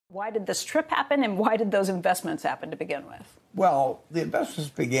Why did this trip happen, and why did those investments happen to begin with? Well, the investments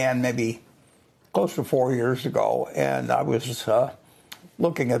began maybe close to 4 years ago, and I was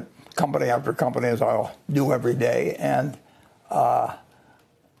looking at company after company, as I'll do every day, and I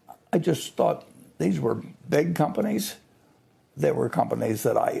just thought these were big companies. They were companies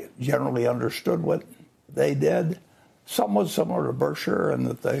that I generally understood what they did. Somewhat similar to Berkshire in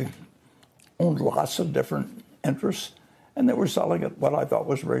that they owned lots of different interests, and they were selling at what I thought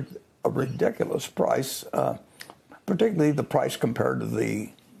was a ridiculous price, particularly the price compared to the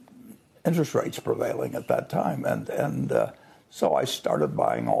interest rates prevailing at that time. And so I started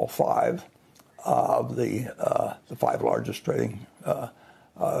buying all five of the five largest trading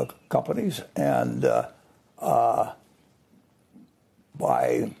companies, and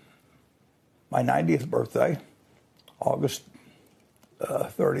by my 90th birthday, August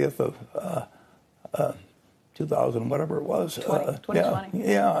 30th of 2000, whatever it was. 2020.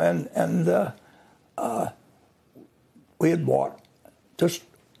 And we had bought just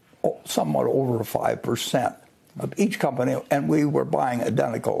somewhat over 5% of each company, and we were buying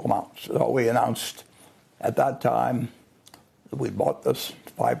identical amounts. So we announced at that time that we bought this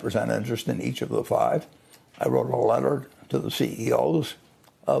 5% interest in each of the five. I wrote a letter to the CEOs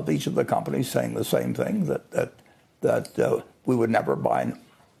of each of the companies saying the same thing, that we would never buy,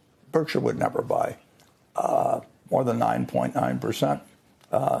 Berkshire would never buy more than 9.9%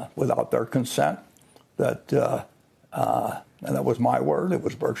 without their consent. And that was my word. It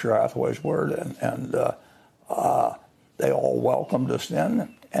was Berkshire Hathaway's word, and they all welcomed us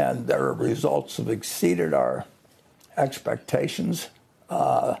in, and their results have exceeded our expectations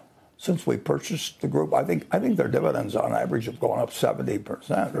since we purchased the group. I think their dividends on average have gone up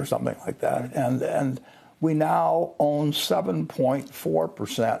 70% or something like that, and we now own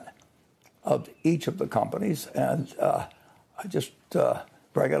 7.4% of each of the companies, and I just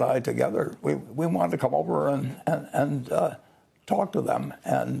Greg and I together, we wanted to come over and talk to them,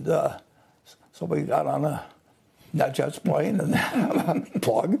 and so we got on a NetJets plane and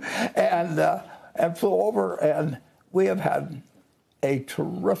plug and flew over, and we have had a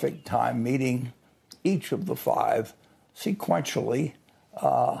terrific time meeting each of the five sequentially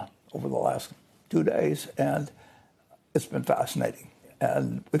over the last 2 days, and it's been fascinating.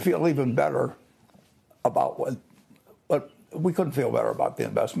 And we feel even better about what we couldn't feel better about the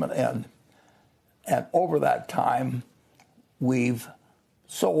investment. And over that time, we've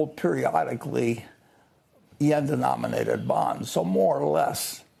sold periodically yen-denominated bonds. So more or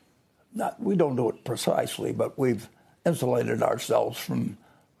less, we don't do it precisely, but we've insulated ourselves from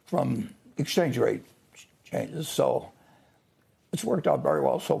exchange rate changes. So it's worked out very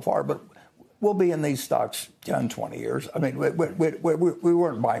well so far, but we'll be in these stocks 10, 20 years. I mean, we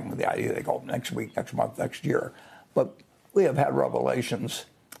weren't buying with the idea they go next week, next month, next year. But we have had revelations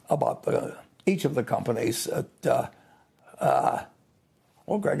about each of the companies that,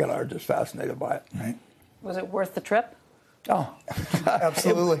 well, Greg and I are just fascinated by it. Right. Was it worth the trip? Oh,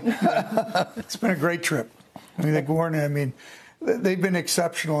 absolutely. It's been a great trip. I mean, they've been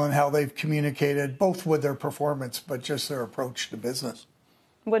exceptional in how they've communicated, both with their performance, but just their approach to business.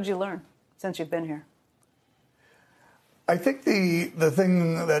 What did you learn since you've been here? I think the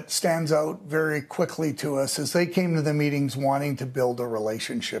thing that stands out very quickly to us is they came to the meetings wanting to build a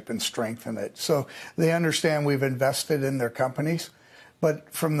relationship and strengthen it. So they understand we've invested in their companies,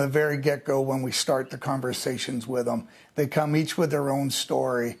 but from the very get-go, when we start the conversations with them, they come each with their own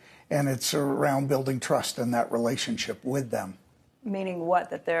story, and it's around building trust in that relationship with them. Meaning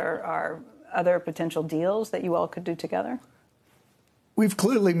what? That there are other potential deals that you all could do together? We've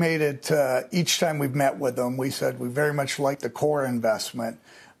clearly made it, each time we've met with them, we said we very much like the core investment,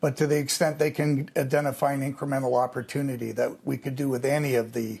 but to the extent they can identify an incremental opportunity that we could do with any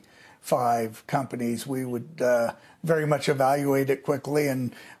of the five companies, we would very much evaluate it quickly.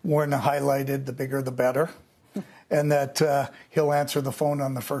 And Warren highlighted the bigger the better, and that he'll answer the phone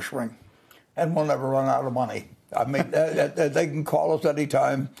on the first ring. And we'll never run out of money. I mean, they can call us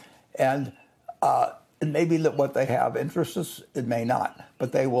anytime, and it may be that what they have interests us, it may not,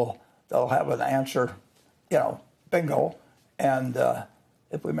 but they'll have an answer, bingo. And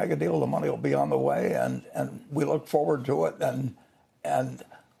if we make a deal, the money will be on the way, and we look forward to it. And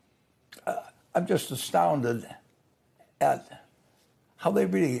I'm just astounded at how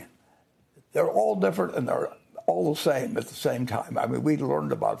they're all different and they're all the same at the same time. I mean, we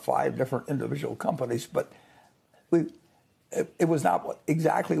learned about 5 different individual companies, but it was not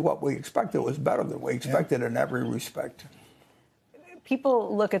exactly what we expected. It was better than we expected in every respect.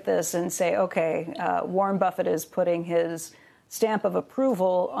 People look at this and say, okay, Warren Buffett is putting his stamp of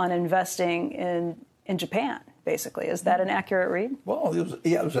approval on investing in Japan. basically. Is that an accurate read? Well,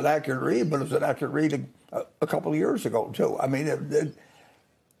 it was an accurate read, but it was an accurate read a couple of years ago, too. I mean,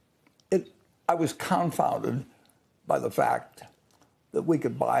 I was confounded by the fact that we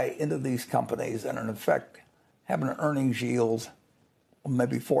could buy into these companies and, in effect, have an earnings yield of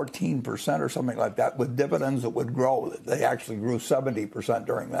maybe 14% or something like that with dividends that would grow. They actually grew 70%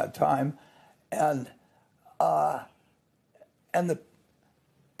 during that time. And the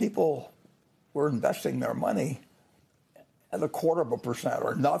people were investing their money at 1/4%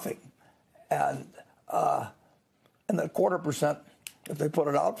 or nothing. And that 1/4%, if they put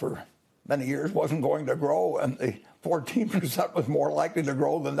it out for many years, wasn't going to grow, and the 14% was more likely to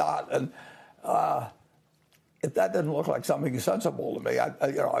grow than not. And if that didn't look like something sensible to me,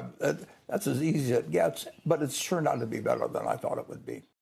 that's as easy as it gets. But it's turned out to be better than I thought it would be.